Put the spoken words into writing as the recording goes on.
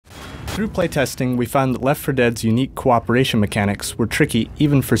Through playtesting, we found that Left 4 Dead's unique cooperation mechanics were tricky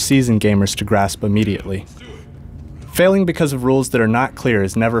even for seasoned gamers to grasp immediately. Failing because of rules that are not clear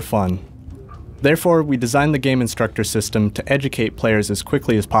is never fun. Therefore, we designed the game instructor system to educate players as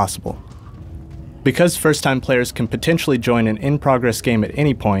quickly as possible. Because first-time players can potentially join an in-progress game at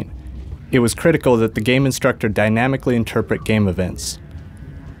any point, it was critical that the game instructor dynamically interpret game events.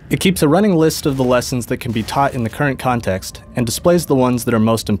 It keeps a running list of the lessons that can be taught in the current context and displays the ones that are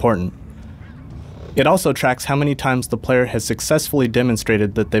most important. It also tracks how many times the player has successfully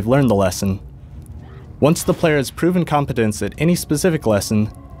demonstrated that they've learned the lesson. Once the player has proven competence at any specific lesson,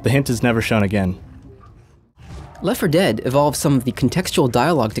 the hint is never shown again. Left 4 Dead evolved some of the contextual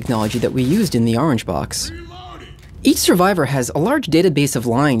dialogue technology that we used in the Orange Box. Each survivor has a large database of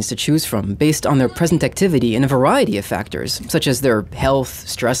lines to choose from based on their present activity and a variety of factors, such as their health,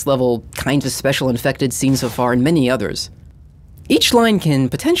 stress level, kinds of special infected seen so far, and many others. Each line can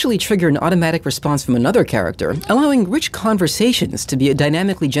potentially trigger an automatic response from another character, allowing rich conversations to be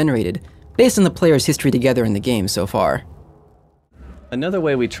dynamically generated based on the player's history together in the game so far. Another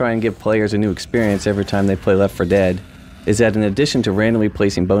way we try and give players a new experience every time they play Left 4 Dead is that in addition to randomly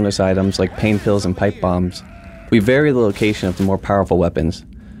placing bonus items like pain pills and pipe bombs, we vary the location of the more powerful weapons,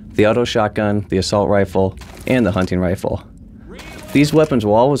 the auto shotgun, the assault rifle, and the hunting rifle. These weapons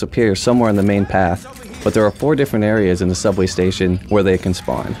will always appear somewhere in the main path, but there are 4 different areas in the subway station where they can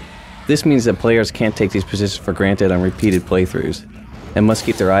spawn. This means that players can't take these positions for granted on repeated playthroughs, and must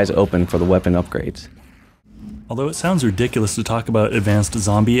keep their eyes open for the weapon upgrades. Although it sounds ridiculous to talk about advanced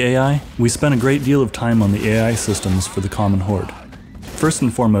zombie AI, we spent a great deal of time on the AI systems for the common horde. First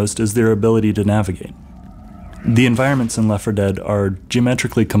and foremost is their ability to navigate. The environments in Left 4 Dead are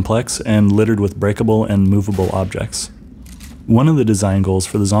geometrically complex and littered with breakable and movable objects. One of the design goals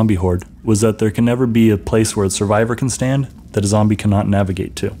for the zombie horde was that there can never be a place where a survivor can stand that a zombie cannot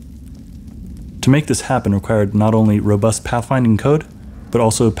navigate to. To make this happen required not only robust pathfinding code, but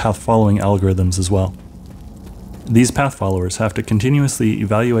also path-following algorithms as well. These path followers have to continuously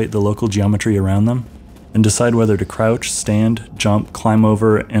evaluate the local geometry around them and decide whether to crouch, stand, jump, climb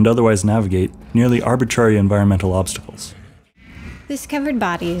over, and otherwise navigate nearly arbitrary environmental obstacles. This covered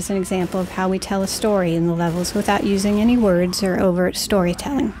body is an example of how we tell a story in the levels without using any words or overt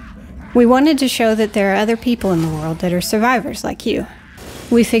storytelling. We wanted to show that there are other people in the world that are survivors like you.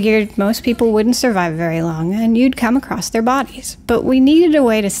 We figured most people wouldn't survive very long and you'd come across their bodies, but we needed a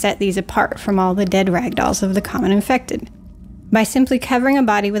way to set these apart from all the dead ragdolls of the common infected. By simply covering a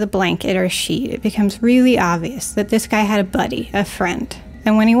body with a blanket or a sheet, it becomes really obvious that this guy had a buddy, a friend,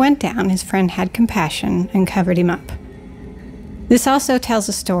 and when he went down, his friend had compassion and covered him up. This also tells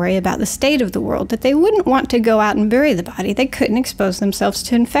a story about the state of the world, that they wouldn't want to go out and bury the body. They couldn't expose themselves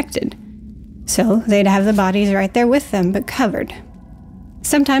to infected. So they'd have the bodies right there with them, but covered.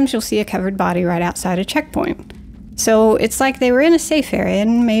 Sometimes you'll see a covered body right outside a checkpoint. So it's like they were in a safe area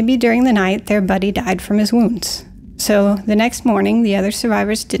and maybe during the night their buddy died from his wounds. So the next morning the other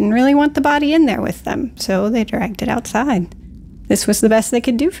survivors didn't really want the body in there with them, so they dragged it outside. This was the best they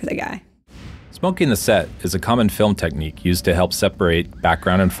could do for the guy. Smoking the set is a common film technique used to help separate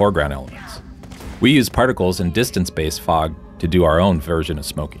background and foreground elements. We use particles and distance-based fog to do our own version of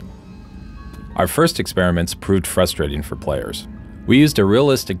smoking. Our first experiments proved frustrating for players. We used a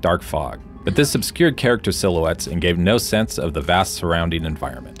realistic dark fog, but this obscured character silhouettes and gave no sense of the vast surrounding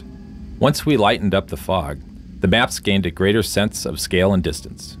environment. Once we lightened up the fog, the maps gained a greater sense of scale and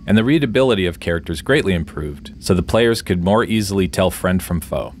distance, and the readability of characters greatly improved, so the players could more easily tell friend from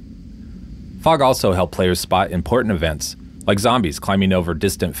foe. Fog also helped players spot important events, like zombies climbing over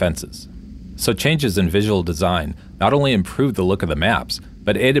distant fences. So changes in visual design not only improved the look of the maps,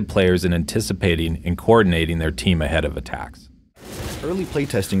 but aided players in anticipating and coordinating their team ahead of attacks. Early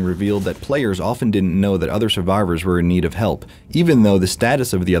playtesting revealed that players often didn't know that other survivors were in need of help, even though the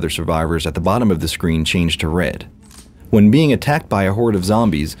status of the other survivors at the bottom of the screen changed to red. When being attacked by a horde of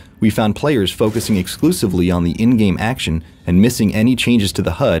zombies, we found players focusing exclusively on the in-game action and missing any changes to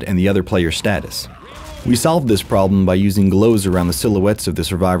the HUD and the other player's status. We solved this problem by using glows around the silhouettes of the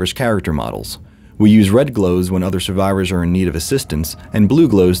survivors' character models. We use red glows when other survivors are in need of assistance, and blue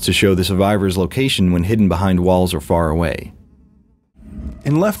glows to show the survivor's location when hidden behind walls or far away.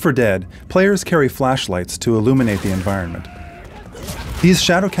 In Left 4 Dead, players carry flashlights to illuminate the environment. These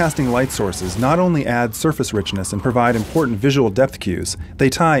shadow-casting light sources not only add surface richness and provide important visual depth cues, they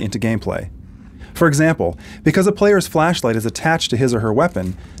tie into gameplay. For example, because a player's flashlight is attached to his or her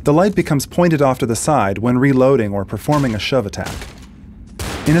weapon, the light becomes pointed off to the side when reloading or performing a shove attack.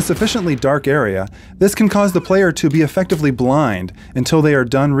 In a sufficiently dark area, this can cause the player to be effectively blind until they are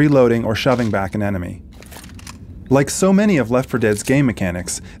done reloading or shoving back an enemy. Like so many of Left 4 Dead's game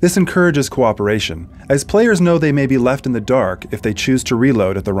mechanics, this encourages cooperation, as players know they may be left in the dark if they choose to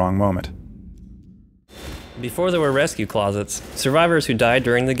reload at the wrong moment. Before there were rescue closets, survivors who died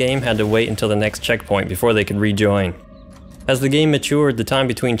during the game had to wait until the next checkpoint before they could rejoin. As the game matured, the time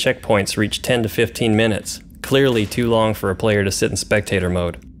between checkpoints reached 10 to 15 minutes, clearly too long for a player to sit in spectator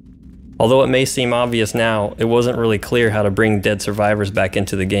mode. Although it may seem obvious now, it wasn't really clear how to bring dead survivors back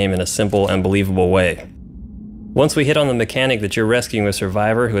into the game in a simple and believable way. Once we hit on the mechanic that you're rescuing a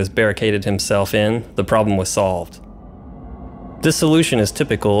survivor who has barricaded himself in, the problem was solved. This solution is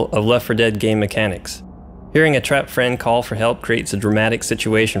typical of Left 4 Dead game mechanics. Hearing a trapped friend call for help creates a dramatic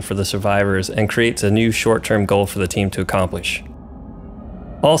situation for the survivors and creates a new short-term goal for the team to accomplish.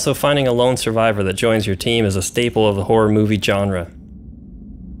 Also, finding a lone survivor that joins your team is a staple of the horror movie genre.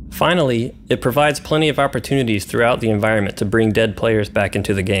 Finally, it provides plenty of opportunities throughout the environment to bring dead players back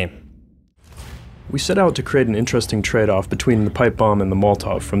into the game. We set out to create an interesting trade-off between the pipe bomb and the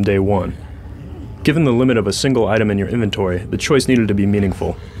Molotov from day one. Given the limit of a single item in your inventory, the choice needed to be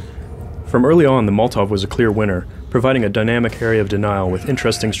meaningful. From early on, the Molotov was a clear winner, providing a dynamic area of denial with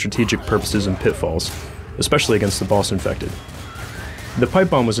interesting strategic purposes and pitfalls, especially against the boss infected. The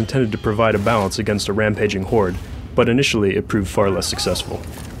pipe bomb was intended to provide a balance against a rampaging horde, but initially it proved far less successful.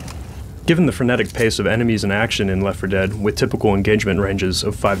 Given the frenetic pace of enemies in action in Left 4 Dead, with typical engagement ranges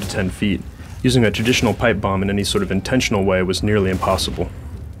of 5 to 10 feet, using a traditional pipe bomb in any sort of intentional way was nearly impossible.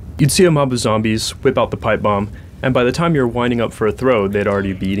 You'd see a mob of zombies, whip out the pipe bomb, and by the time you were winding up for a throw, they'd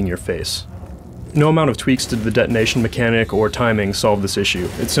already be eating your face. No amount of tweaks to the detonation mechanic or timing solved this issue.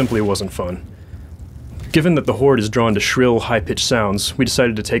 It simply wasn't fun. Given that the horde is drawn to shrill, high-pitched sounds, we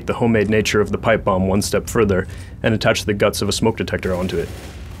decided to take the homemade nature of the pipe bomb one step further and attach the guts of a smoke detector onto it.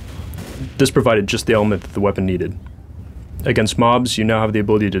 This provided just the element that the weapon needed. Against mobs, you now have the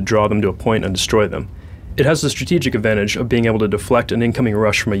ability to draw them to a point and destroy them. It has the strategic advantage of being able to deflect an incoming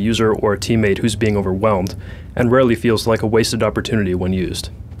rush from a user or a teammate who's being overwhelmed, and rarely feels like a wasted opportunity when used.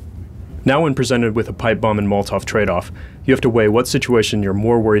 Now when presented with a pipe bomb and Molotov trade-off, you have to weigh what situation you're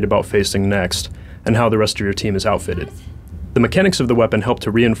more worried about facing next, and how the rest of your team is outfitted. The mechanics of the weapon help to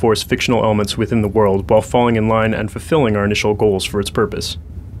reinforce fictional elements within the world while falling in line and fulfilling our initial goals for its purpose.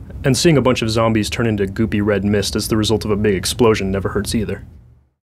 And seeing a bunch of zombies turn into goopy red mist as the result of a big explosion never hurts either.